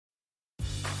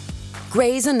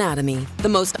Grey's Anatomy, the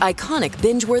most iconic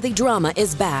binge-worthy drama,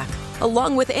 is back,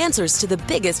 along with answers to the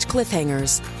biggest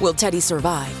cliffhangers. Will Teddy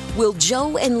survive? Will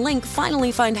Joe and Link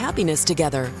finally find happiness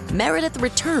together? Meredith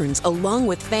returns along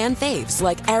with fan faves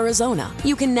like Arizona.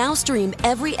 You can now stream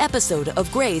every episode of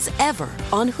Grey's ever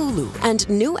on Hulu, and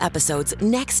new episodes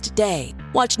next day.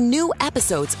 Watch new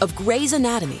episodes of Grey's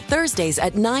Anatomy Thursdays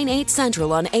at 9/8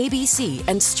 Central on ABC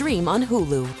and stream on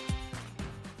Hulu.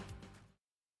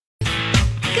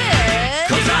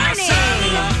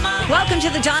 Welcome to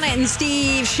the Donna and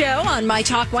Steve show on My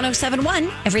Talk 107.1,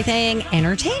 Everything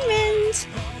Entertainment.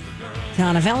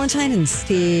 Donna Valentine and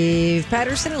Steve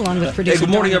Patterson, along with producer Hey,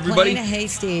 good morning, Dawn everybody. McLean. Hey,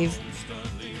 Steve.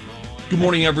 Good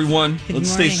morning, everyone. Let's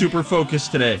stay morning. super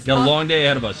focused today. Got a long day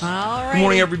ahead of us. All right. Good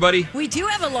morning, everybody. We do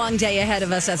have a long day ahead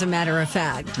of us, as a matter of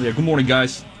fact. Yeah, good morning,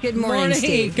 guys. Good morning,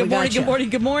 Steve. Good morning,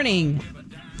 good morning.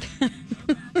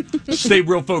 Stay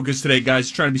real focused today, guys.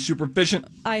 Trying to be super efficient.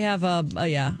 I have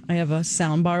a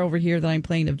sound bar over here that I'm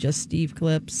playing of just Steve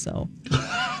clips, so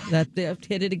that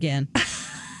hit it again.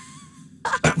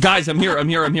 Guys, I'm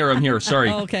here. Sorry.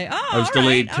 Okay. Oh, I was all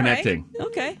delayed right, connecting. all right.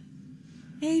 Okay.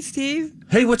 Hey, Steve.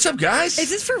 Hey, what's up, guys?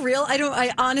 Is this for real?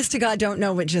 I honest to God don't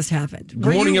know what just happened.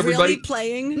 Good morning, you everybody. Really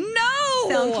playing No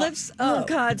sound clips? Oh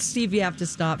God, Steve, you have to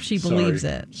stop. She believes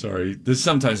it. Sorry. This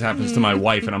sometimes happens to my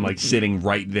wife, and I'm like sitting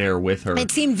right there with her.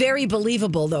 It seemed very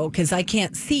believable, though, because I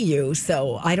can't see you,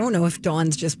 so I don't know if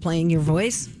Dawn's just playing your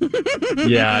voice.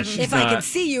 Yeah, she's If not. I could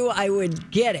see you, I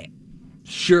would get it.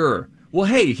 Sure. Well,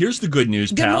 hey, here's the good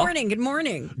news, Good pal. morning. Good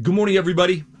morning. Good morning,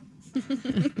 everybody.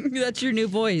 That's your new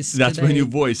voice. That's today. my new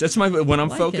voice. That's when I'm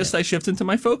like focused, it. I shift into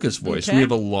my focus voice. Okay. We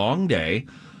have a long day.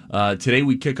 Today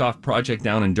we kick off Project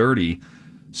Down and Dirty.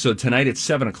 So tonight at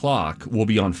 7 o'clock, we'll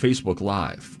be on Facebook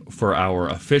Live for our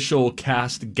official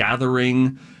cast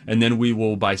gathering. And then we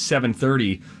will, by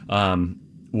 7:30,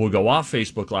 we'll go off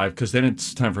Facebook Live because then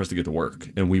it's time for us to get to work.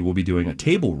 And we will be doing a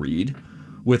table read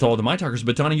with all the My Talkers.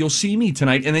 But Donna, you'll see me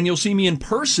tonight, and then you'll see me in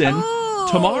person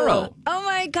tomorrow. Oh,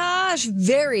 my gosh.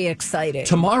 Very exciting.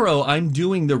 Tomorrow, I'm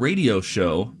doing the radio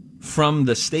show from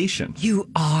the station. You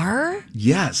are?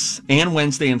 Yes, and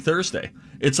Wednesday and Thursday.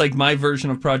 It's like my version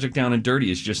of Project Down and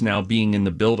Dirty is just now being in the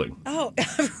building. Oh,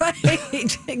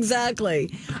 right.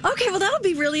 Exactly. Okay, well, that'll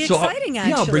be really exciting,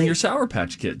 actually. Yeah, I'll bring your Sour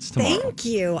Patch Kids tomorrow. Thank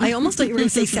you. I almost thought you were going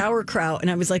to say sauerkraut,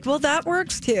 and I was like, well, that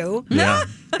works, too. Yeah.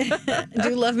 I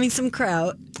do love me some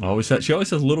kraut. She always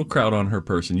has a little kraut on her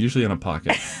person, usually in a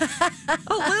pocket.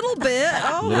 A little bit.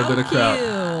 Oh, A little bit of kraut.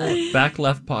 Cute. Back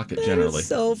left pocket, generally.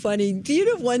 So funny. Do you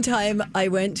know one time I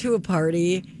went to a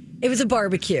party? It was a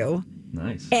barbecue,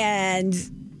 Nice. and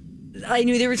I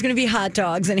knew there was going to be hot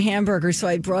dogs and hamburgers, so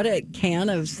I brought a can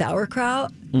of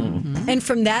sauerkraut. Mm-hmm. And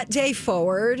from that day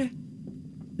forward,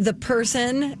 the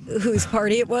person whose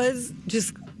party it was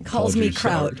just calls Called me you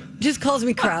kraut. sour. Just calls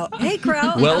me kraut. Hey,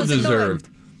 kraut. Well how's it going? deserved.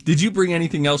 Did you bring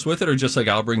anything else with it, or just like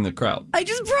I'll bring the kraut? I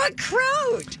just brought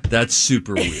kraut. That's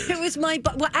super weird. It was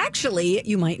well, actually,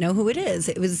 you might know who it is.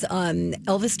 It was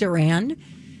Elvis Duran.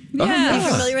 Oh, Are you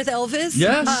familiar with Elvis?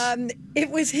 Yes. It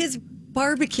was his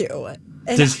barbecue.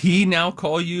 And Does he now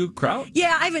call you kraut?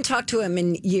 yeah, I haven't talked to him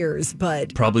in years,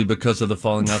 but Probably because of the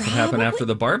falling out that happened Probably. after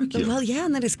the barbecue. well, yeah,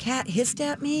 and then his cat hissed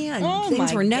at me, and Oh,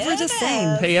 things my were never the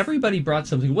same. Hey, everybody brought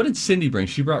something. What did Cindy bring?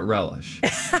 She brought relish.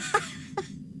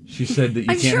 She said that you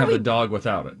I'm can't sure have we- a dog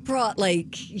without it. Brought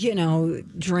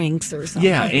drinks or something.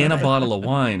 Yeah, and a bottle of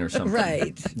wine or something.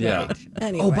 Right. Yeah. Right.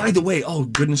 Anyway. Oh, by the way,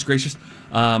 goodness gracious.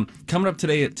 Coming up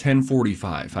today at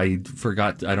 10:45, I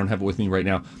forgot, I don't have it with me right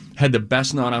now, had the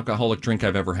best non-alcoholic drink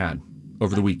I've ever had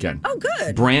over the weekend. Oh,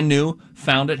 good. Brand new,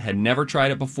 found it, had never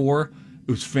tried it before.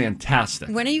 It was fantastic.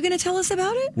 When are you going to tell us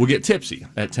about it? We'll get tipsy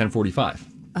at 10:45.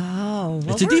 Oh, well,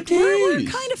 It's a deep we're tease.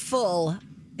 kind of full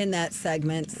in that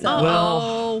segment. So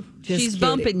Oh, Just she's kidding.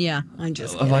 bumping you. I'm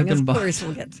just Have I kidding. been Of bumped? course,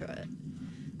 we'll get to it.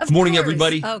 Good morning,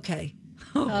 everybody. Okay.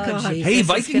 Oh, God. geez, Hey, this is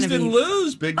Vikings gonna didn't be-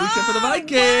 lose. Big weekend for the Oh,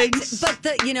 Vikings. what?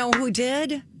 But you know who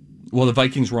did? Well, the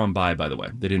Vikings were on bye, by the way.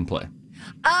 They didn't play.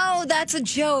 Oh, that's a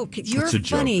joke. You're It's a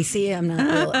joke. funny. See, I'm not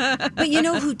real. But you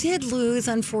know who did lose,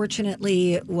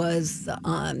 unfortunately, was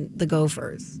the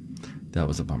Gophers. That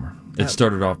was a bummer. It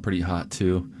started off pretty hot,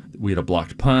 too. We had a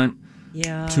blocked punt.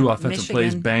 Yeah. 2 offensive plays,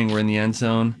 Michigan. bang, we're in the end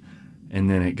zone. And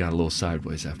then it got a little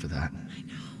sideways after that.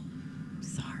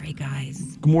 Sorry,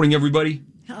 guys. Good morning, everybody.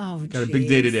 Oh, Got a big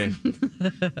day geez.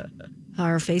 today.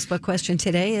 Our Facebook question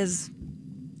today is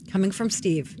coming from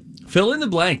Steve. Fill in the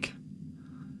blank.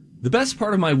 The best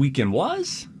part of my weekend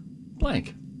was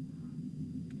blank.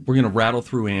 We're going to rattle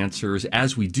through answers.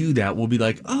 As we do that, we'll be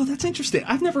like, oh, that's interesting.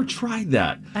 I've never tried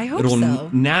that. I hope It'll so.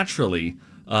 naturally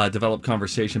develop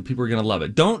conversation. People are going to love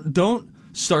it. Don't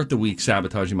start the week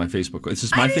sabotaging my Facebook. This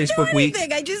is my Facebook week.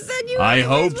 I just said you. I had a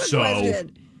hope Facebook so.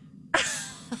 question.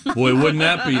 Boy, wouldn't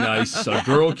that be nice? A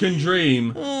girl can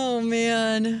dream. Oh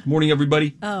man. Morning,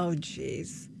 everybody. Oh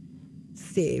jeez,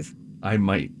 Steve. I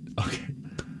might. Okay,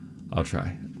 I'll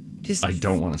try. I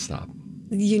don't want to stop.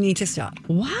 You need to stop.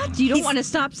 What? You don't want to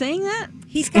stop saying that?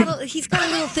 He's got a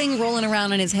little thing rolling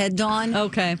around in his head, Dawn.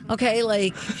 Okay. Okay,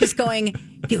 like just going,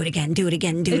 do it again, do it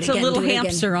again, do it It's again. a little do it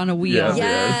hamster again. on a wheel.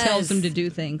 Yeah. It tells him to do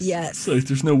things. Yes. Like,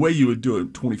 there's no way you would do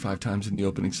it 25 times in the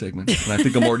opening segment. And I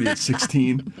think I'm already at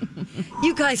 16.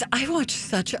 You guys, I watched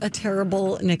such a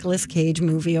terrible Nicolas Cage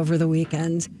movie over the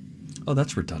weekend. Oh,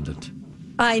 that's redundant.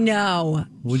 I know.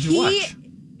 What'd you watch?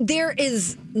 There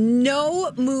is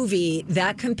no movie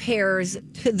that compares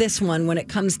to this one when it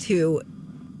comes to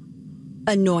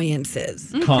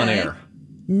annoyances. Con Air.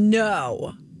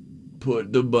 No.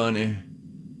 Put the bunny.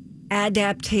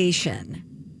 Adaptation.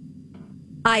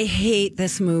 I hate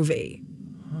this movie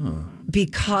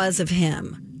because of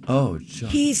him. Oh,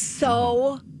 just He's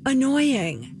so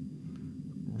annoying.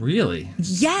 really?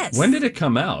 Yes. When did it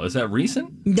come out? Is that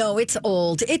recent? No, it's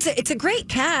old. It's a great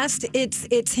cast.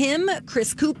 It's him,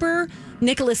 Chris Cooper,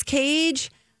 Nicolas Cage.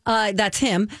 That's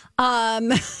him.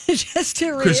 Just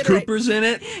to reiterate, Chris Cooper's in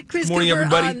it. Chris Morning, Cooper,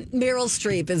 everybody. Meryl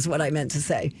Streep is what I meant to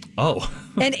say. Oh,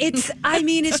 And it's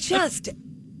just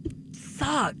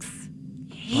sucks.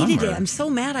 Hated Bummer. it. I'm so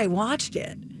mad I watched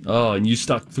it. oh, and you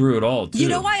stuck through it all too. You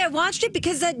know why I watched it?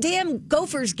 Because that damn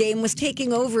Gophers game was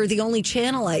taking over the only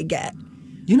channel I get.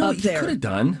 You know up what you there. could have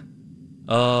done?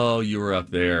 Oh, you were up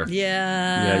there.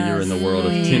 Yeah. Yeah, you're in the world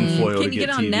of tinfoil to Can you get get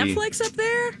on TV. Netflix up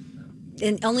there?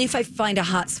 And only if I find a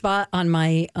hotspot on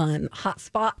my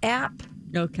hotspot app,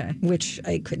 Okay. which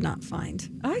I could not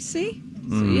find. I see.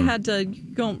 So Mm. you had to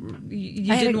go.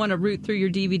 You I had didn't to- want to root through your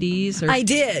DVDs, or I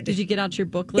did. Did you get out your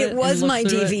booklet? It was and look my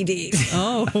through it? DVD.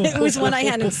 Oh, It was one I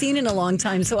hadn't seen in a long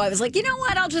time. So I was like, you know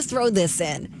what? I'll just throw this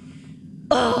in.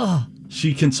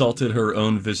 She consulted her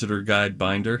own visitor guide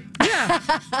binder.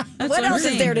 That's What I'm else is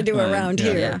saying. there to do around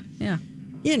yeah. here? Yeah.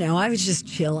 You know, I was just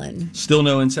chilling. Still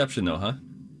no Inception though, huh?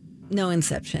 No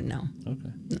Inception, no.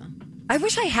 Okay. I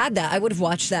wish I had that. I would have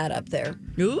watched that up there,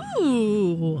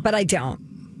 Ooh. but I don't.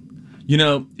 You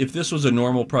know, if this was a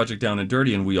normal Project Down and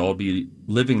Dirty and we all be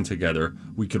living together,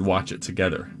 we could watch it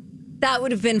together. That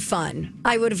would have been fun.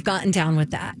 I would have gotten down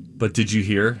with that. But did you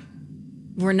hear?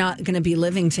 We're not going to be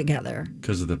living together.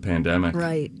 Because of the pandemic.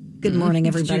 Right. Good morning,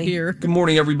 Did you everybody. hear? Good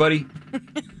morning, everybody.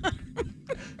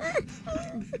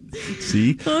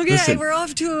 See? Okay, Listen, we're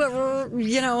off to a,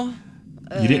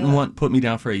 you didn't want put me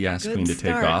down for a yes good queen to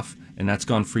take start. off, and that's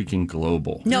gone freaking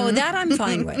global. No, that I'm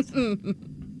fine with.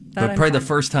 But probably the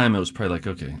first time it was probably like,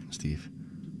 okay, Steve.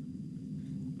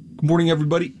 Good morning,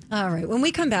 everybody. All right. When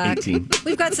we come back, 18.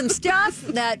 we've got some stuff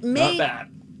that Not made bad.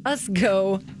 us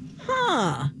go,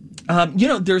 huh? You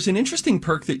know, there's an interesting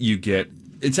perk that you get.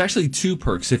 It's actually two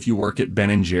perks if you work at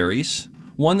Ben & Jerry's.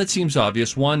 One that seems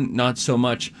obvious, one not so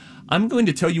much. I'm going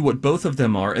to tell you what both of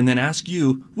them are and then ask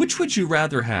you, which would you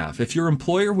rather have? If your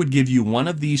employer would give you one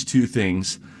of these two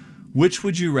things, which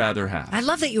would you rather have? I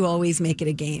love that you always make it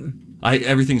a game.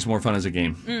 Everything's more fun as a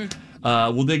game.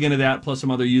 We'll dig into that, plus some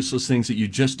other useless things that you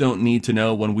just don't need to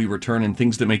know when we return, and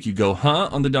things that make you go, huh,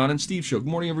 on the Don and Steve Show. Good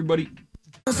morning, everybody.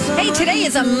 Hey, today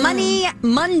is a Money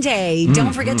Monday.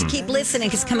 Don't forget to keep listening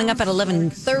because coming up at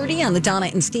 11:30 on the Donna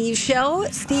and Steve Show,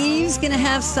 Steve's going to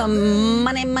have some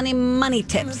money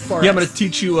tips for us. Yeah, I'm going to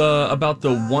teach you about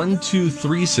the 1, 2,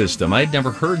 3 system. I had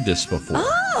never heard this before.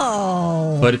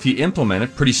 Oh. But if you implement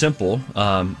it, pretty simple,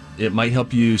 it might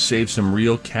help you save some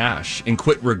real cash and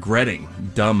quit regretting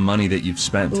dumb money that you've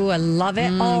spent. Ooh, I love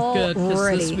it Good, because this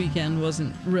already. weekend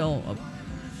wasn't real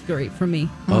great for me.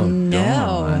 Oh, No.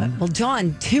 Dawn. Well,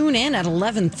 Dawn, tune in at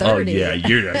 11:30. Oh, yeah,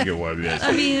 you're going to get one of this.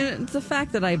 I mean, the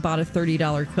fact that I bought a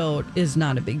 $30 coat is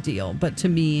not a big deal, but to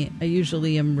me, I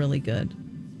usually am really good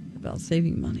about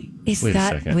saving money. Is Wait a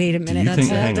that? second. Wait a Do minute. you That's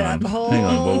think, hang on. Hold Hang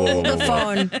on. Whoa. the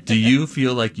phone. Do you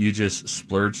feel like you just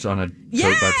splurged on a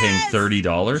coat by paying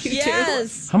 $30?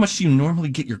 Yes. How much do you normally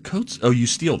get your coats? Oh, you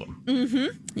steal them.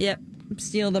 Yep.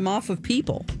 Steal them off of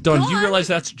people. Dawn, do you realize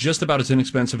that's just about as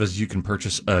inexpensive as you can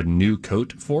purchase a new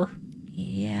coat for?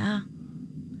 Yeah.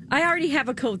 I already have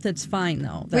a coat that's fine,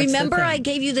 though. That's the Remember, thing. I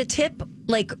gave you the tip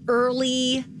like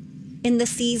early in the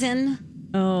season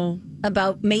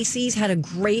about Macy's had a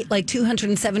great like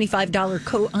 $275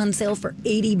 coat on sale for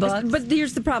 $80. But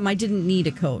here's the problem. I didn't need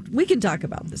a coat. We can talk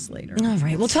about this later. All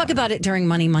right, we'll talk about it during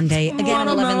Money Monday again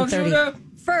at 11:30.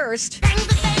 First,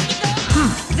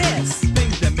 this.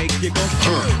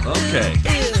 Okay.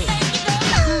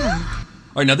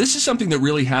 All right, now this is something that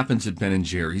really happens at Ben &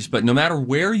 Jerry's, but no matter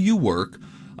where you work,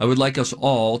 I would like us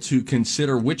all to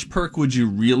consider which perk would you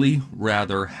really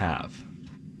rather have.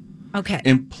 Okay.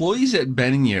 Employees at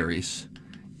Ben & Jerry's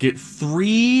get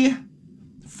 3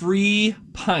 free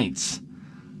pints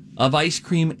of ice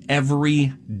cream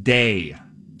every day.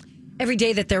 Every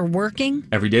day that they're working?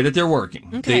 Every day that they're working.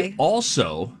 Okay. They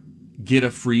also get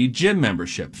a free gym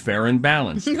membership, fair and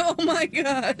balanced. Oh my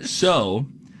gosh. So,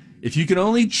 if you can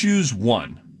only choose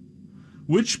one,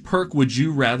 which perk would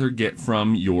you rather get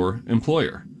from your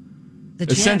employer? The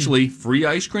gym. Essentially, free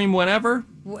ice cream whenever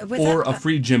or a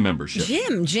free gym membership?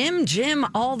 Gym,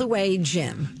 all the way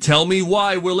gym. Tell me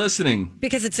why we're listening.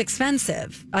 Because it's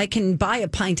expensive. I can buy a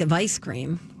pint of ice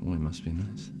cream. Oh, it must be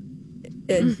nice.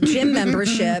 A gym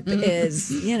membership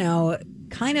is,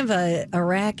 kind of a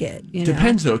racket.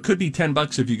 Depends, though. It could be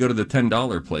 $10 if you go to the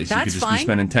 $10 place. You That's could just fine. be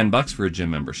spending $10 for a gym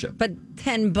membership. But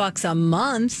 $10 a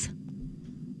month.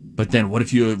 But then what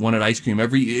if you wanted ice cream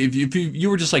if you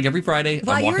were just like every Friday?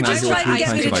 Well, I'm you were walking out just here with trying to 3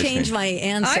 get me pints of to ice change cream. my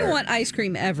answer. I want ice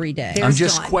cream every day. There's I'm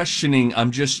just Dawn. questioning.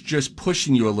 I'm just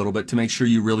pushing you a little bit to make sure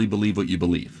you really believe what you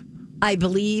believe. I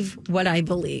believe what I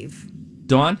believe.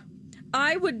 Dawn?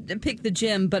 I would pick the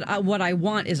gym, but what I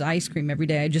want is ice cream every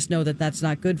day. I just know that that's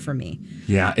not good for me.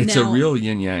 Yeah, it's a Now- real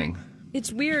yin-yang.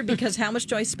 It's weird because how much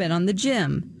do I spend on the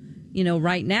gym?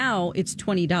 Right now it's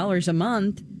 $20 a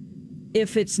month.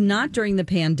 If it's not during the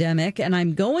pandemic and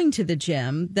I'm going to the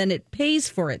gym, then it pays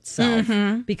for itself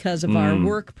because of our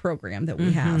work program that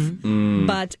we have.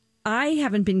 But I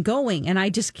haven't been going and I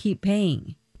just keep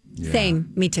paying. Yeah.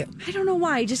 Same, me too. I don't know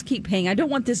why. I just keep paying. I don't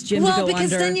want this gym to go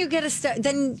because under. then you get to start.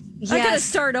 Then yes, I got to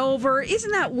start over.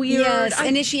 Isn't that weird? Yes,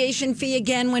 initiation fee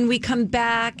again when we come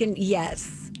back, and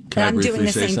yes, Can I I'm doing briefly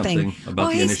the say same thing. something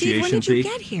about the hey, Steve, when initiation did you fee?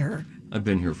 get here? I've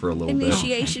been here for a little bit.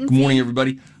 Initiation Good morning, fee?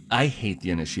 everybody. I hate the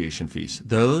initiation fees.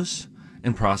 Those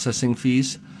and processing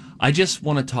fees. I just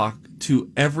want to talk to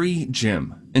every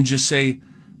gym and just say,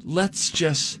 let's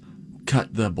just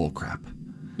cut the bullcrap.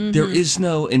 There is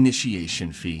no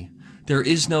initiation fee. There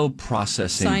is no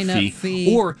processing Sign-up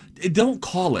fee. Or don't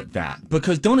call it that,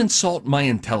 because don't insult my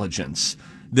intelligence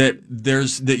that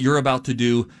you're about to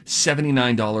do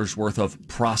 $79 worth of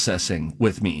processing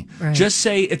with me. Right. Just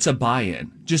say it's a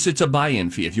buy-in. It's a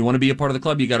buy-in fee. If you want to be a part of the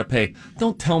club, you got to pay.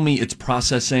 Don't tell me it's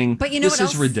processing. But you know this what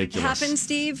is else ridiculous. happens,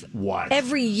 Steve? What?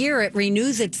 Every year it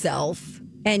renews itself,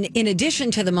 and in addition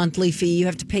to the monthly fee, you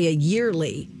have to pay a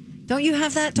yearly. Don't you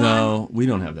have that, Dawn? No, we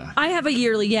don't have that. I have a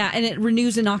yearly, and it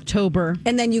renews in October.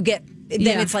 And then you get. Then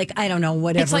Yeah. it's like I don't know,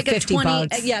 whatever. It's like $50.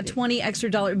 a 20, 20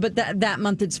 extra dollars. But that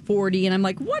month it's 40, and I'm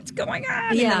like, what's going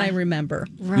on? Yeah. And then I remember.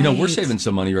 You know, we're Right. saving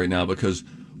some money right now because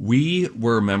we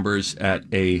were members at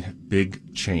a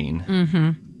big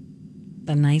chain.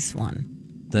 The nice one.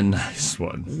 The nice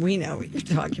one. We know what you're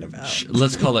talking about.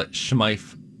 Let's call it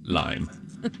Schmeif Lime.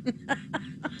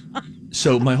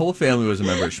 So my whole family was a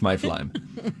member of Schmeif Lime.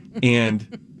 And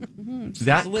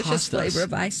that Delicious cost flavor us...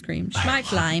 of ice cream.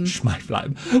 Schmeif lime. Schmeif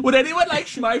Lime. Would anyone like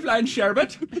Schmeif Lime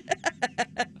sherbet?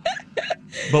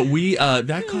 But we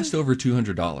that cost over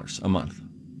 $200 a month.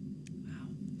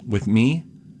 With me,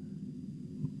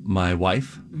 my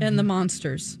wife, And the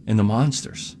monsters. and the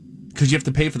monsters. Because you have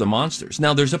to pay for the monsters.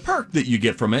 Now, there's a perk that you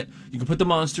get from it. You can put the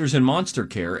monsters in Monster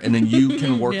Care, and then you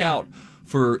can work out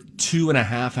for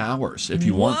 2.5 hours if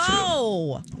you want to.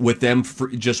 Whoa. With them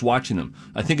just watching them.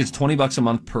 I think it's $20 a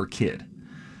month per kid.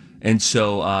 And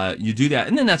so you do that.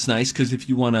 And then that's nice because if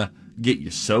you want to get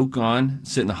your soak on,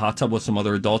 sit in the hot tub with some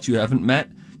other adults you haven't met,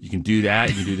 you can do that.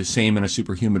 You can do the same in a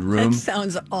super humid room. That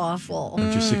sounds awful.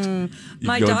 You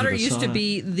My go into daughter the used to sauna.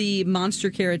 be the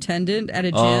monster care attendant at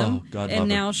a gym. Oh, God love her. and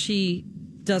now she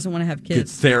doesn't want to have Get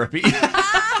kids. therapy.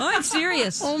 Oh, I'm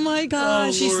serious. Oh my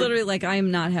gosh. She's literally like, I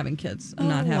am not having kids. I'm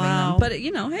not having wow. them. But,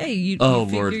 hey, you Oh,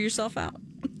 figure Lord. yourself out.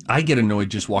 I get annoyed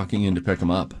just walking in to pick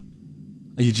them up.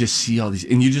 You just see all these,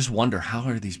 and you just wonder, how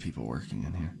are these people working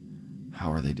in here?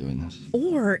 How are they doing this?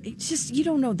 Or it's just, you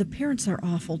don't know, the parents are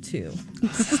awful too.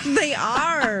 They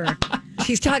are.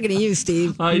 She's talking to you,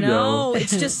 Steve. I No,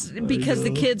 it's just because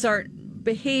the kids aren't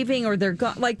behaving or they're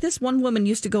like this one woman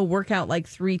used to go work out like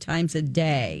 3 times a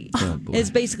day. Oh, boy.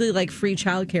 It's basically like free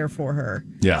childcare for her.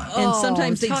 Yeah. And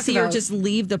sometimes they'd talk see her about- just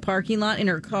leave the parking lot in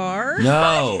her car.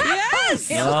 No. Yes.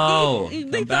 No. They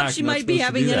Come thought back. she You're not might be supposed to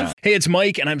having do an that. Hey, it's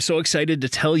Mike, and I'm so excited to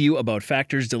tell you about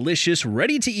Factor's delicious,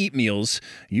 ready-to-eat meals.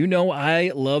 You know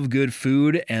I love good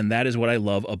food, and that is what I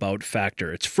love about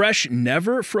Factor. It's fresh,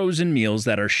 never frozen meals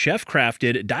that are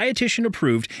chef-crafted,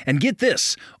 dietitian-approved, and get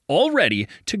this, all ready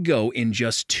to go in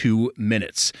just 2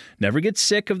 minutes. Never get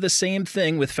sick of the same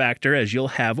thing with Factor, as you'll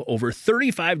have over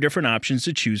 35 different options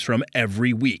to choose from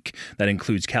every week. That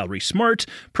includes Calorie Smart,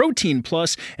 Protein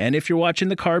Plus, and if you're watching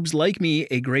the carbs like me,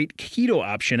 a great keto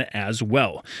option as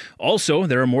well. Also,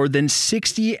 there are more than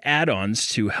 60 add-ons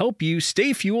to help you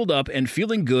stay fueled up and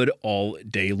feeling good all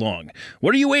day long.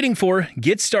 What are you waiting for?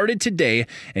 Get started today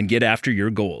and get after your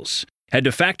goals. Head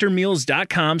to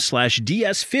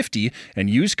factormeals.com/DS50 and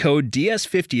use code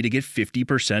DS50 to get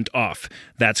 50% off.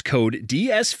 That's code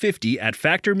DS50 at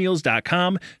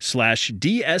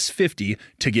factormeals.com/DS50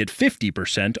 to get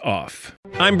 50% off.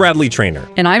 I'm Bradley Trainer.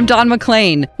 And I'm Don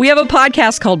McClain. We have a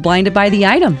podcast called Blinded by the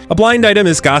Item. A blind item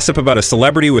is gossip about a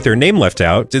celebrity with their name left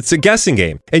out. It's a guessing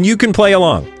game, and you can play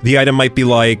along. The item might be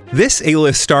like, this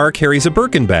A-list star carries a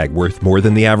Birkin bag worth more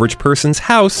than the average person's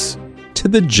house to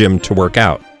the gym to work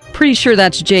out. Pretty sure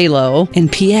that's J-Lo.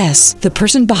 And P.S. the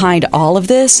person behind all of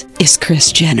this is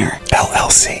Kris Jenner,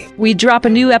 LLC. We drop a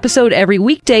new episode every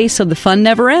weekday so the fun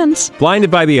never ends.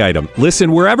 Blinded by the Item.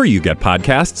 Listen wherever you get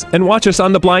podcasts and watch us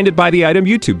on the Blinded by the Item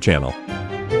YouTube channel.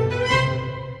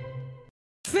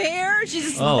 Fair.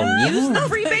 She's used the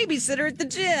free babysitter at the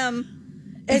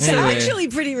gym. It's actually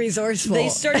pretty resourceful. They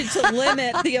started to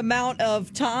limit the amount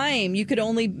of time. You could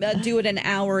only do it an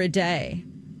hour a day.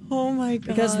 Oh my god!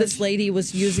 Because this lady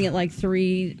was using it like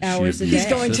 3 hours a day. He's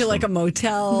going to like a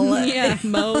motel. Yeah,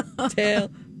 motel,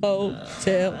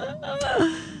 hotel.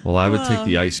 Well, I would take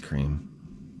the ice cream.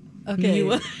 Okay,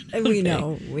 we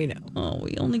know. Oh,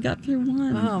 we only got through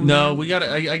one. Oh, No, we got.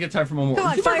 I get time for one more. Go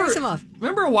on, You fire remember- some off.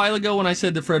 Remember a while ago when I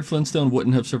said that Fred Flintstone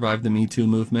wouldn't have survived the Me Too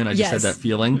movement? I just Yes. had that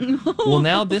feeling. Well,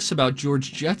 now this about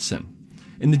George Jetson.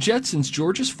 In the Jetsons,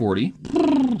 George is 40.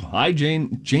 Hi,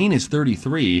 Jane. Jane is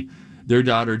 33. Their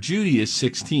daughter Judy is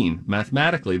 16.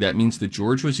 Mathematically, that means that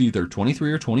George was either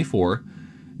 23 or 24.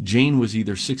 Jane was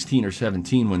either 16 or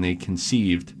 17 when they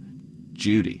conceived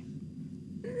Judy.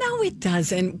 No, it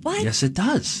doesn't. What? Yes, it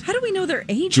does. How do we know their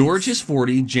ages? George is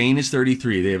 40, Jane is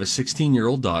 33. They have a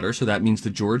 16-year-old daughter, so that means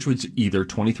that George was either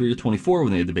 23 or 24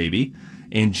 when they had the baby,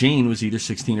 and Jane was either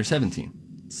 16 or 17.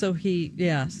 So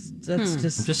that's I'm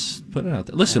just... just putting it out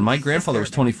there. Listen, my grandfather was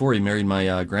 24. He married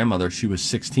my grandmother. She was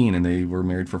 16, and they were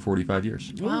married for 45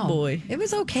 years. Wow. Oh, boy. It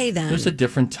was okay then. It was a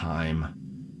different time.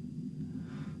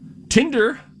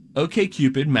 Tinder,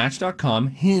 OkCupid, Match.com,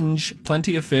 Hinge,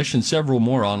 Plenty of Fish, and several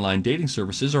more online dating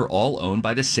services are all owned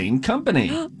by the same company.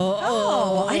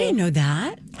 Oh, I didn't know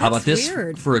that. How about That's this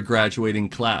weird. for a graduating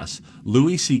class?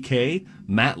 Louis C.K.,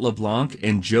 Matt LeBlanc,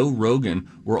 and Joe Rogan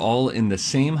were all in the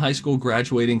same high school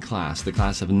graduating class, the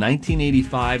class of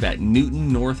 1985 at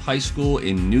Newton North High School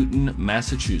in Newton,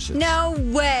 Massachusetts. No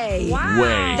way. Wow.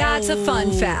 Way. That's a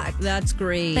fun fact. That's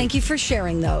great. Thank you for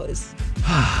sharing those.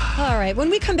 All right. When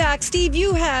we come back, Steve,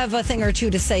 you have a thing or two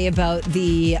to say about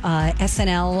the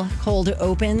SNL cold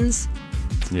opens.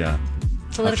 Yeah.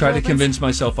 I've Political tried to opens? convince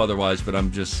myself otherwise, but I'm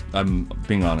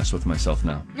being honest with myself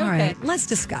now. All right. Let's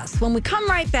discuss when we come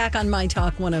right back on My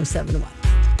Talk 1071.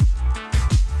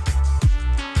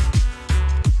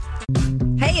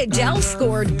 Hey, Adele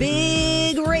scored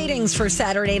big ratings for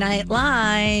Saturday Night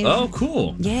Live. Oh,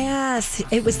 cool. Yes,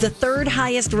 it was the third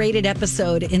highest rated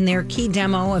episode in their key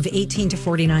demo of 18 to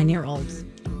 49-year-olds.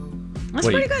 That's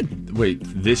pretty good. Wait,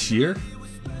 this year?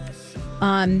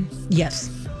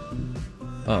 Yes.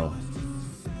 Oh.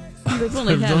 They've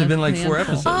only There's had only a been like 4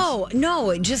 handful. episodes. Oh,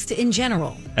 no, just in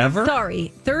general. Ever?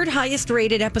 Sorry, third highest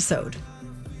rated episode.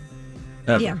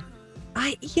 Ever. Yeah.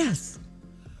 Yes.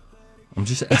 I'm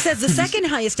just. It says the second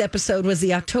highest episode was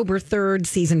the October 3rd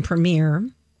season premiere.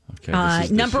 Okay, this is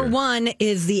this Number year. 1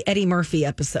 is the Eddie Murphy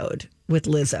episode with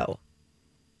Lizzo.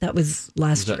 That was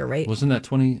last year, right? Wasn't that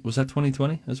 20? Was that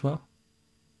 2020 as well?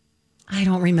 I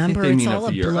don't I think remember. they It's mean all of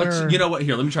a the year. blur. You know what?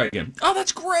 Here, let me try it again. Oh,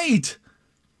 that's great.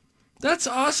 That's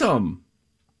awesome.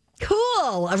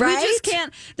 Cool, right? We just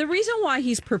can't. The reason why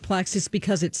he's perplexed is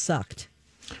because it sucked.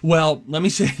 Well, let me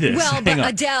say this. Well, Hang but on.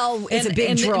 Adele is And- a big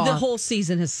and draw. The whole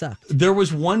season has sucked. There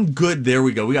was one good. There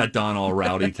we go. We got Don all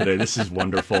rowdy today. This is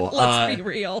wonderful. Let's be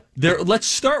real. Let's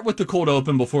start with the cold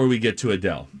open before we get to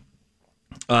Adele.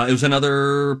 It was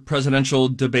another presidential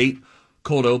debate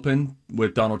cold open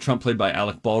with Donald Trump played by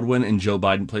Alec Baldwin and Joe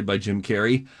Biden played by Jim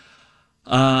Carrey.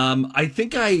 I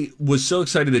think I was so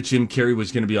excited that Jim Carrey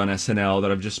was going to be on SNL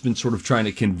that I've just been sort of trying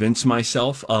to convince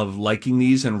myself of liking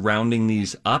these and rounding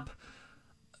these up.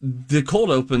 The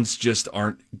cold opens just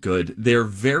aren't good. They're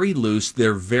very loose,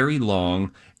 they're very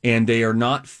long, and they are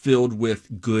not filled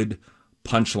with good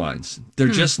punchlines. They're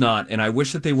just not, and I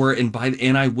wish that they were. And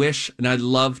I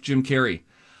love Jim Carrey.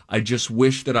 I just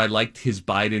wish that I liked his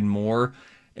Biden more.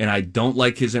 and I don't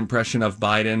like his impression of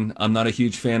Biden. I'm not a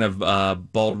huge fan of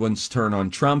Baldwin's turn on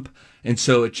Trump. And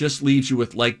so it just leaves you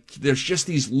with, like, there's just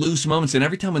these loose moments. And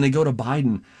every time when they go to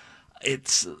Biden,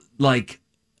 it's like,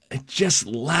 it just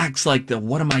lacks like the,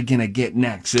 what am I going to get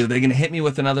next? Are they going to hit me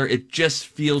with another? It just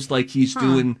feels like he's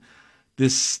doing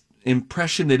this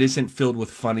impression that isn't filled with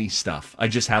funny stuff. I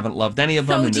just haven't loved any of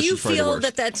them. So And do this you is probably the feel worst.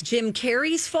 that that's Jim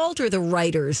Carrey's fault or the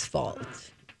writer's fault?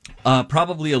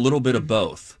 Probably a little bit of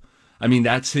both. I mean,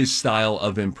 that's his style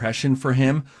of impression for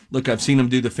him. Look, I've seen him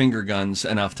do the finger guns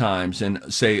enough times and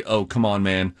say, oh, come on,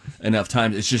 man, enough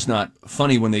times. It's just not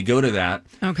funny when they go to that.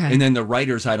 Okay. And then the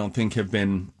writers, I don't think, have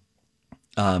been,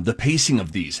 the pacing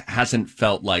of these hasn't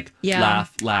felt like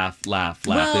laugh. Well-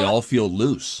 They all feel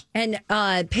loose. And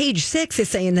page 6 is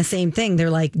saying the same thing.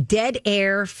 They're like dead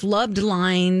air, flubbed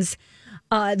lines.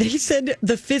 They said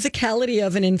the physicality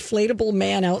of an inflatable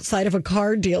man outside of a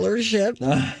car dealership.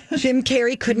 Jim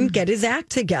Carrey couldn't get his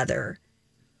act together.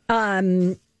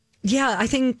 Yeah, I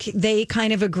think they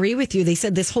kind of agree with you. They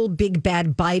said this whole big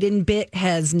bad Biden bit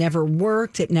has never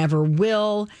worked. It never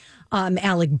will.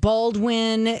 Alec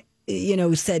Baldwin,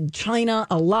 said China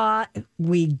a lot.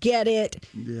 We get it.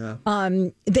 Yeah.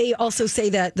 They also say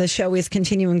that the show is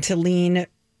continuing to lean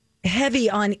heavy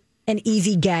on an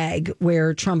easy gag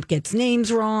where Trump gets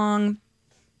names wrong.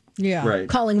 Yeah. Right.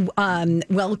 Calling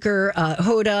Welker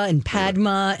Hoda and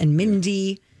Padma and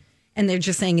Mindy. And they're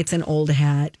just saying it's an old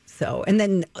hat. So, and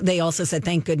then they also said,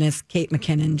 thank goodness Kate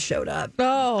McKinnon showed up.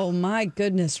 Oh, my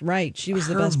goodness. Right. She was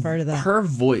the best part of that. Her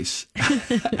voice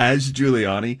as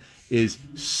Giuliani is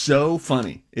so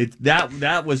funny.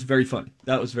 That was very funny.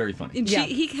 That was very funny. And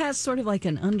he has sort of like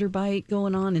an underbite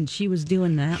going on, and she was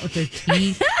doing that with her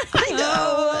teeth. I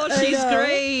know. She's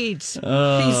great. She's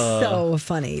so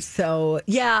funny. So,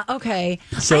 yeah, okay.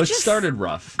 So it started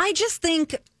rough. I just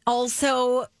think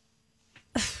also,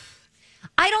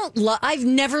 I've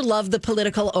never loved the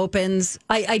political opens.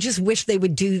 I just wish they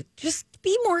would just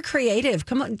be more creative.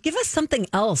 Come on, give us something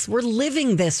else. We're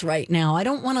living this right now. I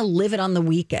don't want to live it on the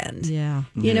weekend. Yeah.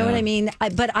 You know what I mean?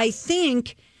 But I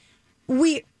think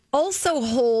we also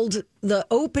hold the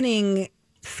opening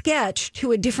sketch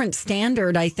to a different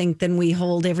standard, I think, than we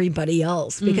hold everybody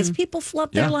else because people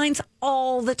flub their lines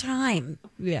all the time.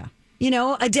 Yeah.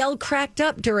 Adele cracked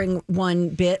up during one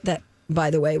bit that, by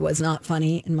the way, was not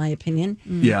funny in my opinion.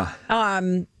 Yeah.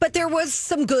 But there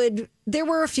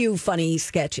were a few funny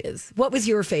sketches. What was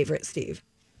your favorite, Steve?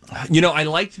 I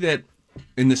liked that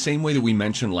in the same way that we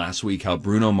mentioned last week how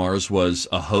Bruno Mars was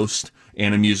a host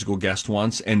and a musical guest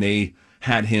once, and they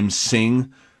had him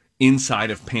sing inside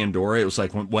of Pandora. It was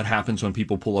like what happens when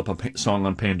people pull up a song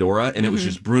on Pandora, and it was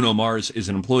just Bruno Mars is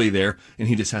an employee there, and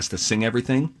he just has to sing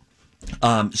everything.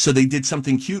 So they did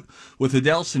something cute with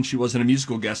Adele since she wasn't a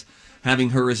musical guest,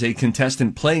 having her as a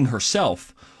contestant playing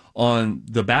herself on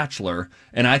The Bachelor.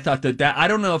 And I thought that I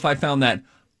don't know if I found that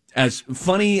as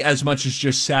funny as much as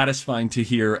just satisfying to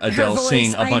hear Adele voice,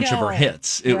 sing a I bunch of her know.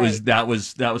 hits. It was Right.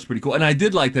 that was pretty cool. And I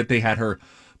did like that they had her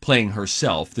playing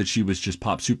herself, that she was just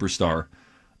pop superstar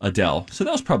Adele. So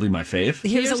that was probably my fave.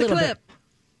 Here's a little clip. bit.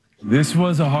 This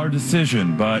was a hard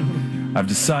decision, but I've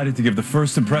decided to give the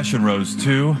first impression rose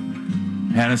to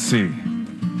Hannah C.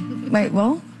 Wait,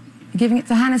 what? You're giving it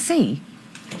to Hannah C?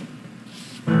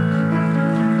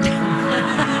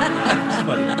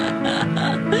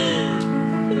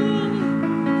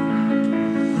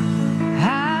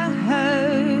 I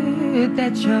heard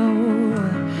that you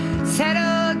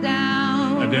settled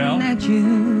down. Adele? That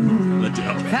you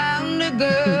Adele. found a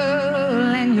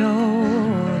girl and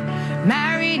you're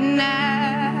married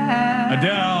now.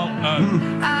 Adele,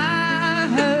 I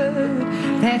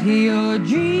heard that your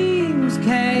dreams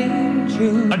came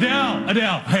true.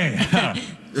 Adele, hey,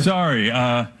 sorry,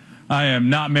 I am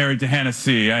not married to Hannah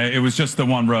C. It was just the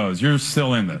one rose. You're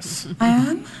still in this. I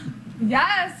am?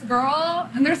 Yes, girl.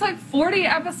 And there's like 40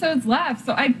 episodes left,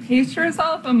 so I'd pace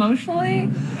yourself emotionally.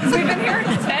 Because we've been here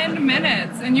 10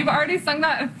 minutes, and you've already sung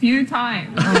that a few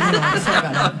times.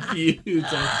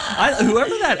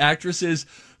 Whoever that actress is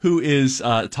who is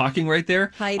talking right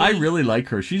there, Heidi. I really like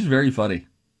her. She's very funny.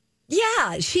 Yeah,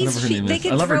 Whatever her name they is.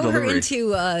 could I love her throw her delivery.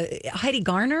 into Heidi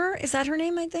Garner. Is that her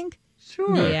name? I think.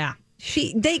 Sure. Yeah.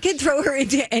 They could throw her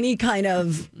into any kind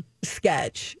of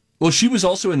sketch. Well, she was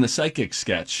also in the Psychic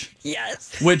sketch.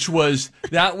 Yes. Which was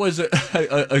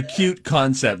a cute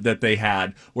concept that they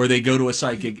had where they go to a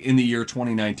psychic in the year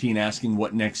 2019 asking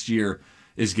what next year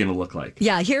is going to look like.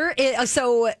 Yeah, here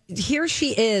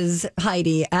she is,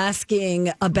 Heidi,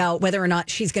 asking about whether or not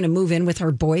she's going to move in with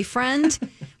her boyfriend.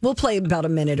 We'll play about a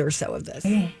minute or so of this.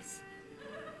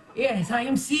 Yes, I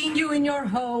am seeing you in your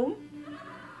home.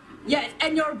 Yes,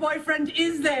 and your boyfriend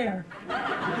is there.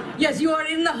 Yes, you are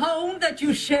in the home that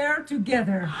you share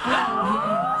together.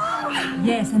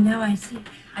 Yes, and now I see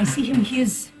him.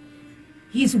 He's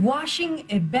washing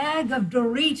a bag of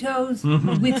Doritos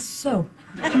with soap.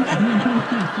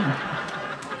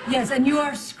 Yes, and you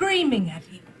are screaming at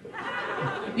him.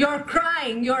 You're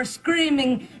crying, you're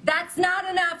screaming, that's not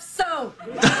enough soap.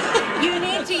 You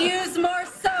need to use more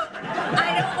soap.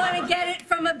 I don't want to get it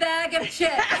from a bag of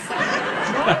chips.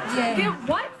 What? Yeah. Get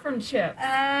what from chips?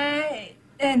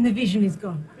 And the vision is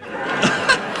gone.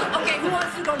 Okay, who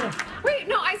wants to go next? Wait,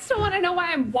 no, I still want to know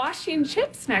why I'm washing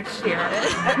chips next year.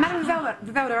 Madam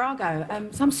Vivalda, I'll go.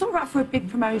 So I'm sort of up for a big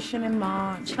promotion in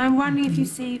March. I'm wondering if you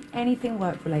see anything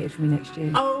work-related for me next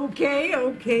year. Okay,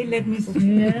 let me see.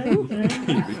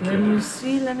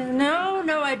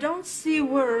 No, I don't see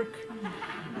work.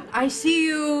 I see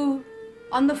you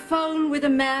on the phone with a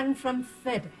man from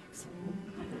FedEx.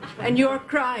 And you're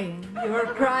crying.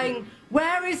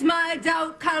 Where is my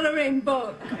adult coloring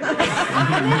book?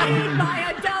 I need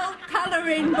my adult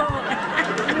coloring book.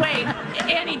 Wait,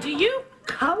 Annie, do you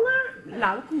color?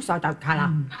 No, of course I don't colour.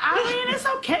 I mean, it's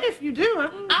okay if you do.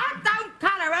 I don't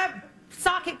colour.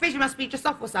 Psychic vision must be just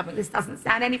off or something. This doesn't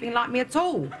sound anything like me at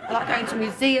all. I like going to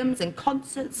museums and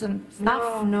concerts and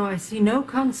stuff. No, I see no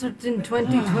concerts in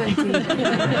 2020.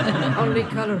 Only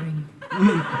coloring.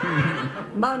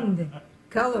 Monday,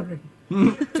 coloring.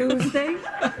 Tuesday,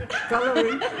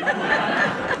 coloring.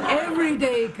 Every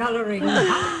day coloring.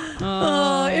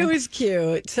 Oh, it was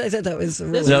cute. I thought that was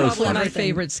really This was probably my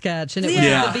favorite sketch, and it was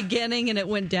Yeah. the beginning, and it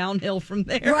went downhill from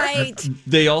there. Right.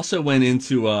 They also went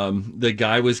into the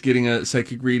guy was getting a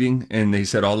psychic reading, and they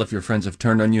said all of your friends have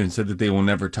turned on you and said that they will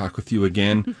never talk with you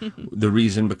again. The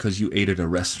reason because you ate at a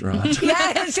restaurant.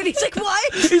 Yes, and he's like,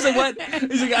 what? He's like, what?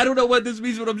 He's like, I don't know what this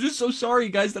means, but I'm just so sorry,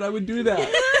 guys, that I would do that.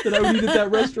 That I would eat at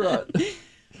that restaurant.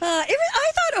 I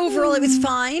thought overall it was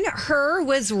fine. Her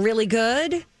was really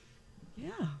good. Yeah.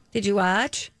 Did you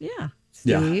watch? Yeah.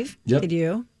 Steve? Yeah. Yep. Did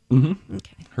you? Mm-hmm.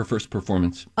 Okay. Her first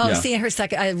performance. Oh, yeah. see, her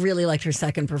second. I really liked her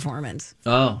second performance.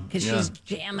 Oh, because yeah. she's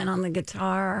jamming on the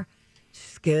guitar.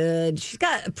 She's good. She's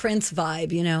got a Prince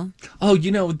vibe, you know. Oh,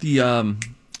 you know there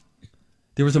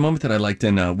was a moment that I liked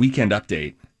in Weekend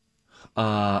Update.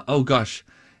 Oh gosh,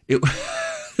 it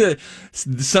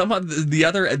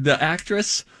the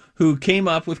actress who came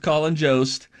up with Colin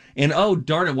Jost. And oh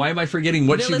darn it! Why am I forgetting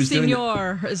what she was doing?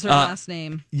 Villaseñor is her last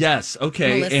name. Yes,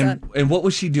 okay. Melissa. And what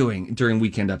was she doing during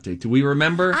Weekend Update? Do we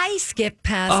remember? I skipped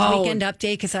past Weekend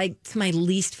Update because it's my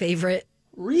least favorite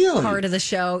part of the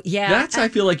show. Yeah, that's I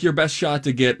feel like your best shot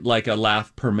to get like a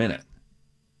laugh per minute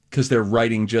because they're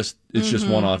writing just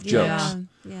one-off jokes.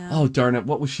 Yeah. Oh darn it!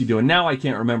 What was she doing? Now I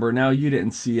can't remember. Now you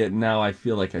didn't see it. Now I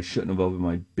feel like I shouldn't have opened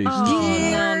my big.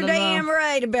 You're damn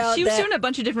right about She was doing a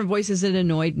bunch of different voices. It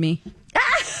annoyed me.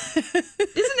 Isn't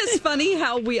it funny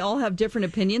how we all have different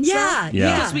opinions? Yeah, though?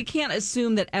 yeah. Because we can't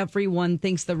assume that everyone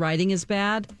thinks the writing is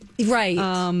bad. Right.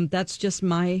 That's just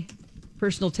my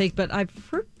personal take, but I've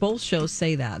heard both shows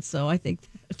say that, so I think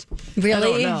that.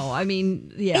 Really? I don't know. I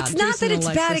mean, yeah. It's not Jason that it's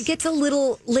and bad. Alexis, It gets a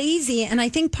little lazy. And I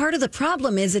think part of the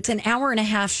problem is it's an hour and a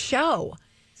half show.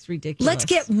 It's ridiculous. Let's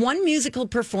get one musical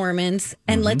performance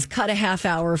and let's cut a half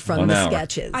hour from 1 the hour.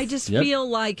 sketches. I just feel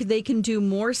like they can do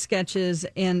more sketches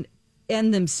and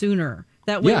end them sooner.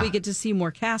 That way we get to see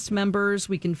more cast members.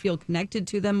 We can feel connected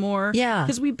to them more. Yeah.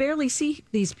 Because we barely see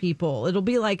these people. It'll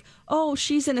be like, oh,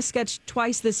 she's in a sketch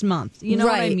twice this month. You know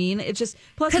what I Right. mean? It just,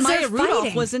 plus 'Cause Maya they're Rudolph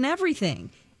fighting. was in everything.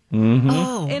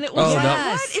 Oh. And it was Oh, like,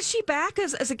 that- what? Is she back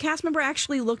as a cast member? I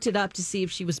actually looked it up to see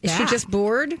if she was Is back. she just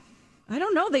bored? I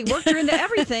don't know. They worked her into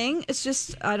everything. It's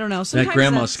just, I don't know. That Sometimes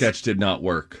grandma that's- sketch did not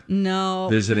work. No.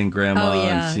 Visiting grandma Oh,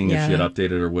 yeah, and seeing if she yeah. had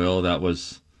updated her will. That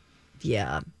was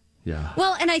Yeah. yeah.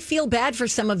 Well, and I feel bad for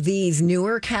some of these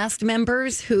newer cast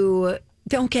members who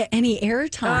don't get any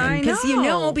airtime I because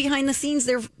know. behind the scenes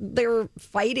they're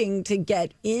fighting to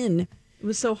get in. It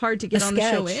was so hard to get A on the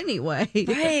show sketch. anyway.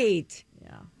 Right.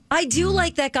 I do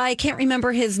like that guy. I can't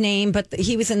remember his name, but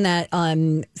he was in that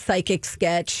psychic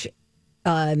sketch.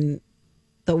 The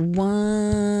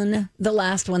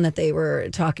last one that they were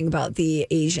talking about, the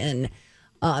Asian.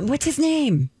 What's his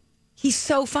name? He's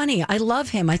so funny. I love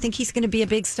him. I think he's going to be a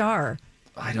big star.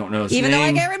 I don't know his Even name.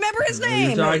 though I can't remember his What are you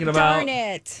name. talking about? Darn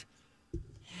it.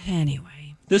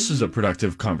 Anyway. This is a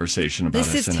productive conversation about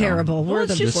This is SNL. terrible. Well, We're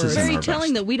it's the just This isn't very our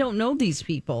telling best. that we don't know these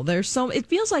people. There's it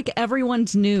feels like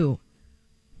everyone's new.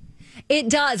 It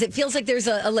does. It feels like there's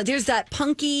there's that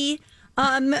punky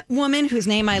woman whose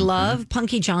name I love,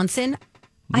 Punky Johnson.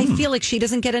 I feel like she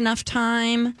doesn't get enough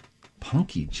time.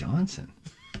 Punky Johnson.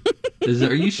 Is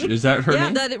that her Yeah,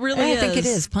 name? that it really I is. think it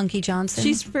is Punky Johnson.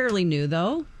 She's fairly new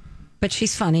though. but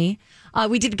she's funny.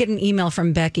 We did get an email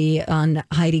from Becky on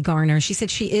Heidi Garner. She said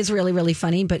she is really, really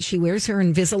funny, but she wears her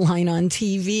Invisalign on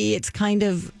TV. It's kind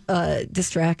of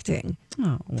distracting.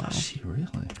 Oh, wow. Does she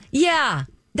really? Yeah,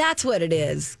 that's what it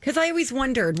is. Because I always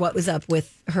wondered what was up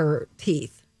with her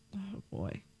teeth. Oh,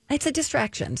 boy. It's a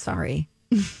distraction. Sorry.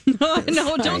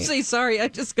 No, don't say sorry. I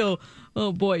just go,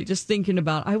 oh, boy, just thinking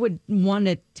about I would want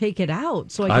to take it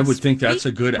out. So I would think that's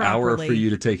a good hour properly. for you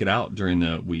to take it out during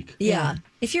the week. Yeah.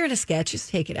 If you're in a sketch, just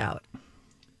take it out.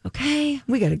 Okay,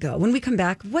 we got to go. When we come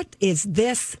back, what is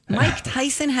this? Mike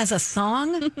Tyson has a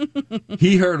song?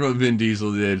 He heard what Vin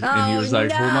Diesel did, and he was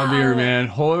like, hold my beer, man.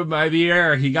 Hold my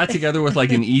beer. He got together with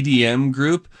like an EDM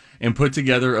group and put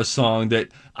together a song that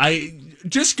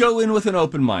just go in with an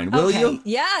open mind, will you?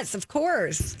 Yes, of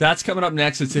course. That's coming up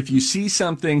next. It's If You See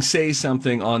Something, Say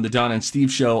Something on the Donna and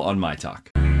Steve Show on My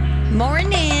Talk.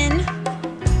 Morning.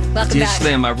 Welcome Dear back.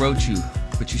 Slim, I wrote you,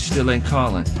 but you still ain't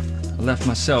calling. I left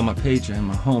my cell, my pager, and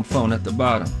my home phone at the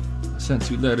bottom. I sent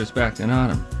 2 letters back in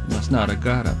autumn. You must not have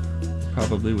got them.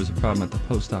 Probably was a problem at the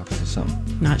post office or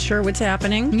something. Not sure what's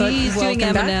happening, but He's doing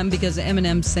welcome back. Eminem because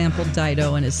Eminem sampled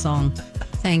Dido in his song.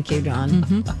 Thank you,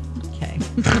 Dawn. Okay.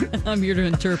 I'm here to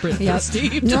interpret this,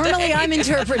 Steve. Normally I'm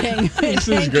interpreting. This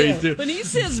is great, too. When he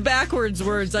says backwards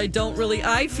words, I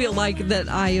feel like that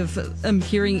am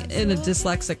hearing in a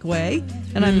dyslexic way,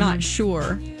 and I'm not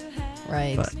sure.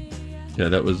 Right. But. Yeah,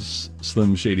 that was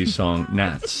Slim Shady's song,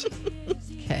 Gnats.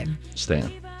 Okay. Stan.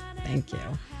 Thank you.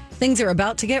 Things are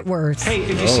about to get worse. Hey,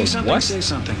 if you see something, say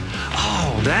something.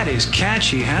 Oh, that is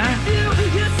catchy, huh?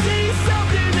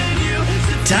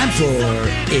 Time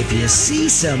for If You See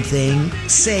Something,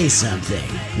 Say Something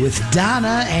with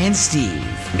Donna and Steve.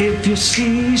 If you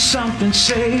see something,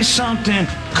 say something.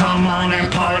 Come on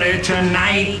and party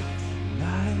tonight.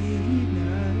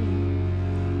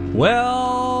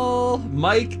 Well,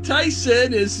 Mike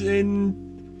Tyson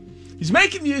he's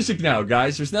making music now,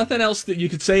 guys. There's nothing else that you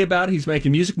could say about it. He's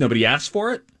making music. Nobody asked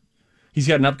for it. He's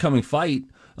got an upcoming fight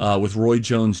with Roy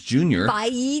Jones Jr.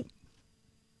 Fight?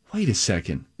 Wait a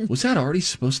second. Was that already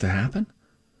supposed to happen?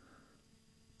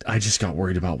 I just got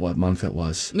worried about what month it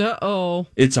was. Uh-oh.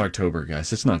 It's October,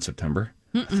 guys. It's not September.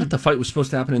 I thought the fight was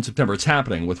supposed to happen in September. It's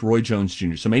happening with Roy Jones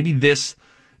Jr. So maybe this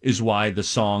is why the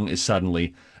song is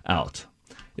suddenly out.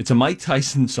 It's a Mike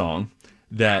Tyson song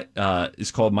that is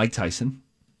called Mike Tyson.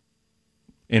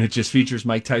 And it just features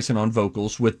Mike Tyson on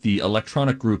vocals with the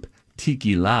electronic group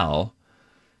Tiki Lau.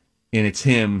 And it's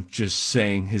him just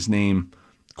saying his name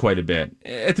quite a bit.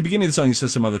 At the beginning of the song, he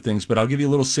says some other things, but I'll give you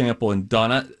a little sample. And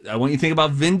Donna, I want you to think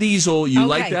about Vin Diesel. You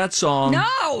like that song.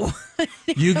 No!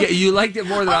 You liked it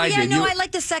more than I did. No, I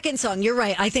like the second song. You're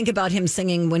right. I think about him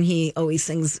singing when he always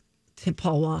sings to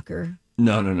Paul Walker.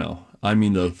 No. I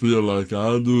mean the Feel Like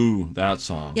I Do, that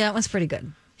song. Yeah, that one's pretty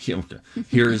good. Yeah, okay.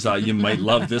 Here's, you might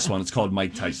love this one. It's called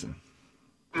Mike Tyson.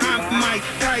 I'm Mike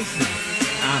Tyson.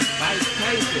 I'm Mike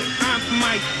Tyson. I'm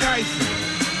Mike Tyson.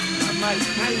 I'm Mike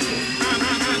Tyson.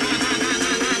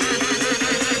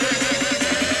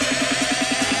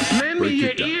 Lend me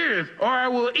your ears or I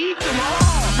will eat them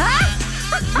all.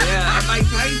 Yeah, I'm Mike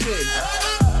Tyson.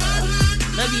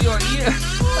 Lend me your ears.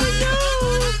 Oh, no.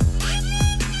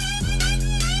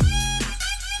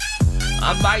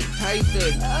 I'm Mike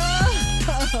Tyson.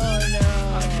 Oh, no.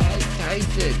 I'm Mike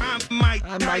Tyson. I'm Mike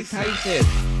Tyson.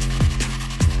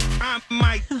 I'm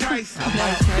Mike Tyson. I'm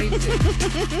Mike Tyson.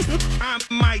 I'm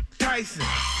Mike Tyson.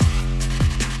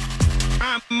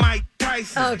 I'm Mike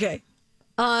Tyson. Okay.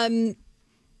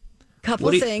 Couple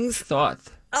of things.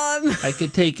 Thoughts? I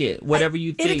could take it. Whatever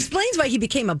you think. It explains why he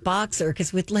became a boxer,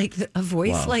 because with like a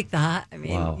voice like that, I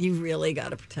mean, you really got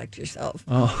to protect yourself.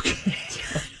 Oh, okay.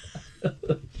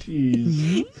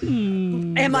 Jeez.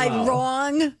 Am I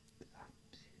wrong?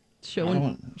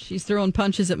 She's throwing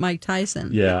punches at Mike Tyson.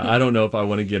 Yeah, I don't know if I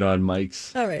want to get on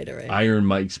Mike's All right. Iron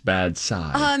Mike's bad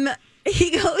side.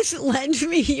 He goes, lend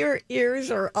me your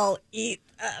ears or I'll eat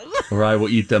them. Or I will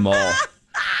eat them all.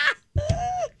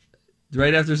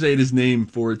 Right after saying his name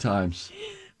 4 times.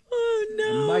 Oh,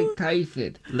 no. Mike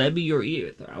Tyson, lend me your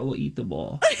ears or I will eat them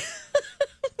all.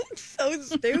 So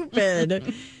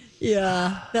stupid.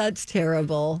 Yeah, that's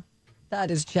terrible. That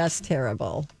is just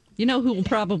terrible. You know who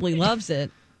probably loves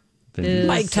it? Is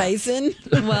Mike Tyson?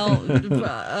 Well,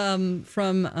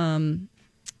 from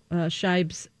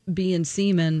Shibes B and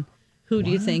Seaman, who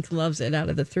do you think loves it out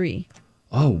of the 3?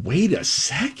 Oh, wait a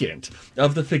second.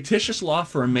 Of the fictitious law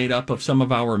firm made up of some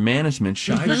of our management,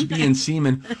 Shibes B and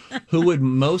Seaman, who would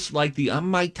most like the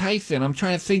I'm Mike Tyson? I'm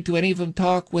trying to think, do any of them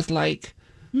talk with like...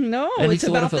 No, any it's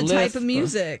sort about of a the type lisp of or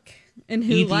music and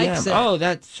who EDM? likes it. Oh,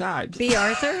 that's Shibes. B.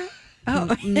 Arthur?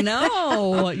 Oh.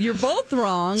 No, you're both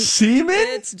wrong. Seaman?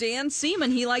 It's Dan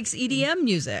Seaman. He likes EDM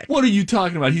music. What are you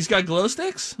talking about? He's got glow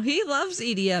sticks? He loves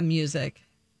EDM music.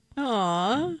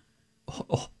 Aw.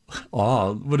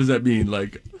 Oh, what does that mean?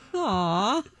 Like,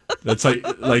 Aw. that's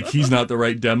like he's not the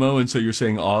right demo, and so you're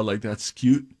saying, "Oh, like that's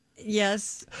cute."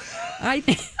 Yes.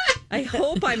 I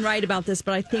hope I'm right about this,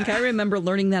 but I think I remember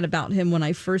learning that about him when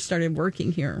I first started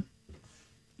working here.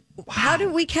 How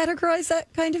do we categorize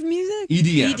that kind of music?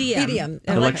 EDM. EDM.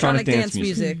 Electronic dance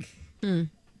music. I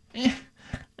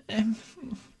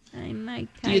like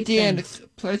Dear Dan, it's a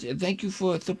pleasure. Thank you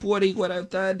for supporting what I've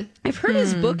done. I've heard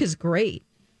his book is great.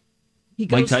 He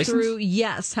Mike goes Tyson's? through,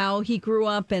 how he grew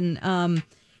up and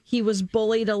he was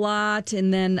bullied a lot,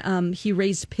 and then he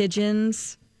raised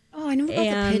pigeons. Oh, I know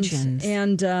about the pigeons.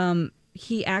 And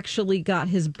he actually got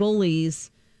his bullies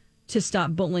to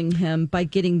stop bullying him by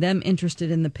getting them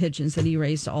interested in the pigeons that he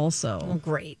raised also. Oh,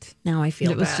 great. Now I feel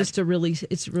it was bad. just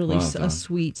it's really Well a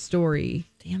sweet story.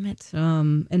 Damn it.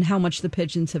 And how much the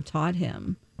pigeons have taught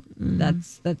him.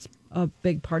 That's a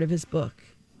big part of his book.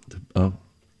 Oh.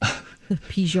 The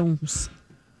pigeons.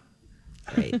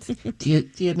 Great.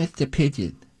 Dear Mr.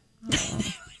 Pigeon,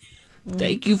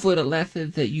 thank you for the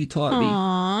lessons that you taught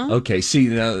me. Okay, see,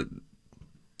 now,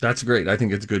 that's great. I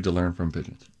think it's good to learn from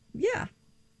pigeons. Yeah.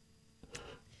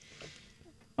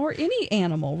 Or any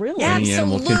animal, really. Any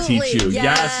animal can teach you.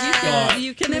 Yes.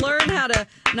 You can learn how to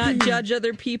not judge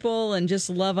other people and just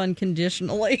love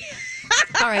unconditionally.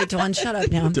 All right, Dawn, shut up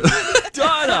now.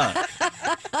 Donna!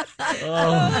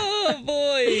 Oh,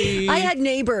 boy. I had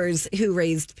neighbors who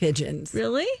raised pigeons.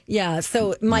 Really? Yeah,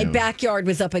 so my backyard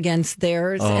was up against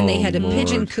theirs, and they had a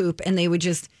pigeon coop, and they would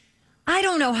just... I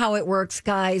don't know how it works,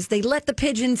 guys. They let the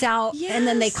pigeons out, and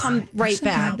then they come right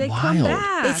back. They come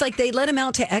back. It's like they let them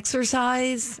out to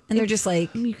exercise, and they're just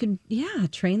like... You could,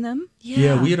 train them.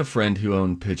 Yeah, we had a friend who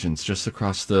owned pigeons just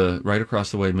right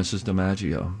across the way, Mrs.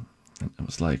 DiMaggio. And it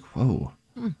was like, whoa,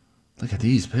 look at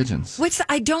these pigeons.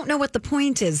 I don't know what the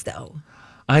point is, though.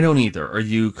 I don't either. Are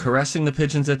you caressing the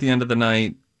pigeons at the end of the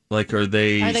night? Like, are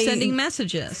they sending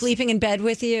messages? Sleeping in bed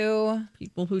with you?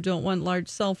 People who don't want large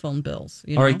cell phone bills.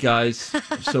 All right, guys.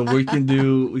 So we can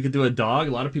do a dog.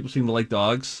 A lot of people seem to like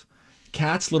dogs.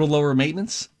 Cats, little lower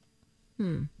maintenance.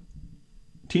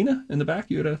 Tina, in the back,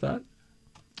 you would have thought.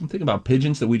 I'm thinking about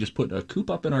pigeons that we just put a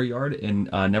coop up in our yard and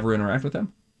never interact with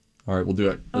them. All right, we'll do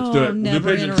it. Let's do it. We'll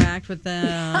Never do pigeons. interact with them.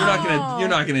 You're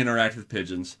not gonna interact with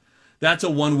pigeons. That's a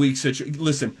 1 week situation.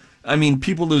 Listen, I mean,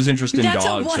 people lose interest in That's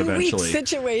dogs a 1 week eventually.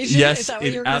 situation. Yes, Is that what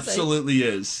it you're gonna say? absolutely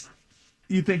is.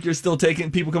 You think you're still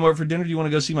taking people come over for dinner? Do you want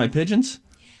to go see my pigeons?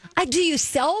 Do you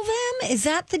sell them? Is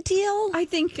that the deal? I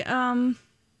think,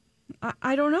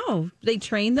 I don't know. They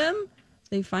train them.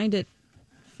 They find it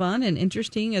fun and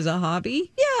interesting as a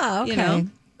hobby. Yeah, okay. You know?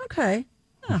 Okay.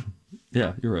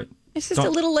 Yeah, you're right. It's just a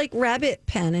little like rabbit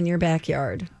pen in your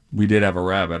backyard. We did have a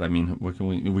rabbit. I mean, what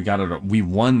can we got it. We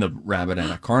won the rabbit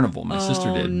at a carnival. My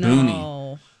sister did. No.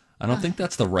 Booney. I don't think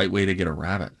that's the right way to get a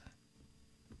rabbit.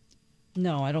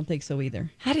 No, I don't think so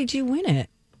either. How did you win it?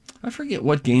 I forget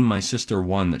what game my sister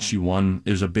won that she won.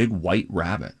 It was a big white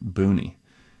rabbit, Booney.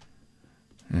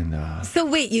 And So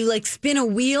wait, you like spin a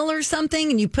wheel or something,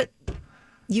 and you bet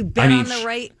on the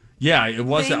right. Yeah, it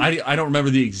wasn't. I don't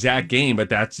remember the exact game,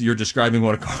 but you're describing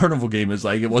what a carnival game is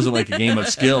like. It wasn't like a game of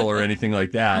skill or anything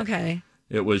like that. Okay.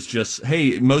 It was just,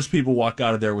 hey, most people walk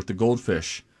out of there with the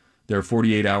goldfish, their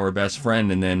 48-hour best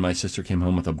friend, and then my sister came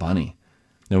home with a bunny.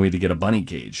 Then we had to get a bunny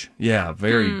cage. Yeah,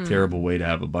 very terrible way to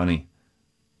have a bunny.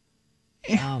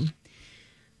 Well,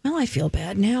 I feel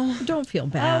bad now. Don't feel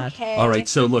bad. Okay. All right,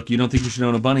 so look, you don't think you should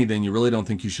own a bunny, then you really don't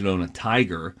think you should own a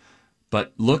tiger.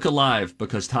 But look alive,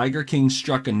 because Tiger King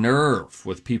struck a nerve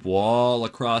with people all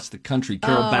across the country.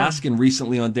 Carol Baskin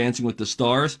recently on Dancing with the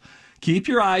Stars. Keep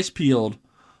your eyes peeled.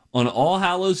 On All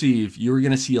Hallows Eve, you're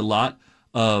going to see a lot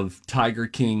of Tiger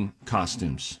King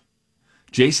costumes.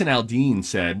 Jason Aldean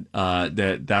said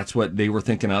that's what they were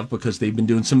thinking of because they've been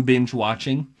doing some binge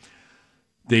watching.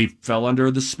 They fell under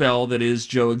the spell that is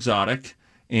Joe Exotic.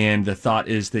 And the thought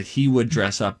is that he would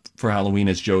dress up for Halloween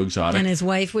as Joe Exotic. And his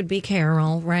wife would be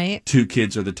Carol, right? 2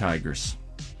 kids are the tigers.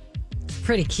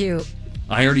 Pretty cute.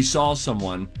 I already saw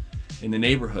someone in the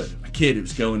neighborhood, a kid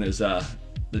who's going as the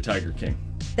Tiger King.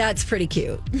 That's pretty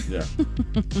cute. Yeah.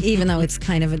 Even though it's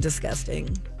kind of a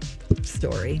disgusting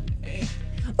story.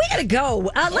 We gotta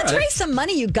go. Let's raise some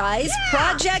money, you guys. Yeah.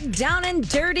 Project Down and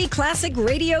Dirty Classic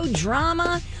Radio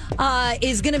Drama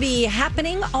is going to be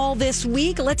happening all this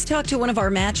week. Let's talk to one of our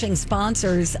matching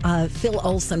sponsors, Phil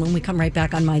Olson, when we come right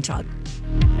back on My Talk.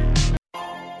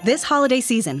 This holiday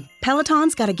season,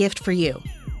 Peloton's got a gift for you.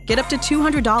 Get up to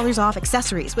 $200 off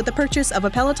accessories with the purchase of a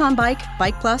Peloton bike,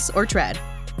 Bike Plus, or Tread.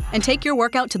 And take your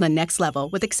workout to the next level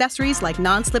with accessories like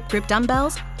non-slip grip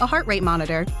dumbbells, a heart rate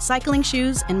monitor, cycling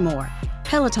shoes, and more.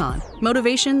 Peloton,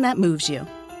 motivation that moves you.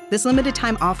 This limited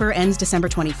time offer ends December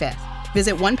 25th.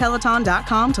 Visit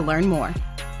onepeloton.com to learn more.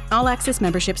 All access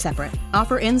membership separate.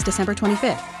 Offer ends December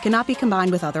 25th. Cannot be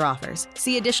combined with other offers.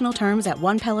 See additional terms at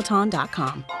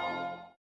onepeloton.com.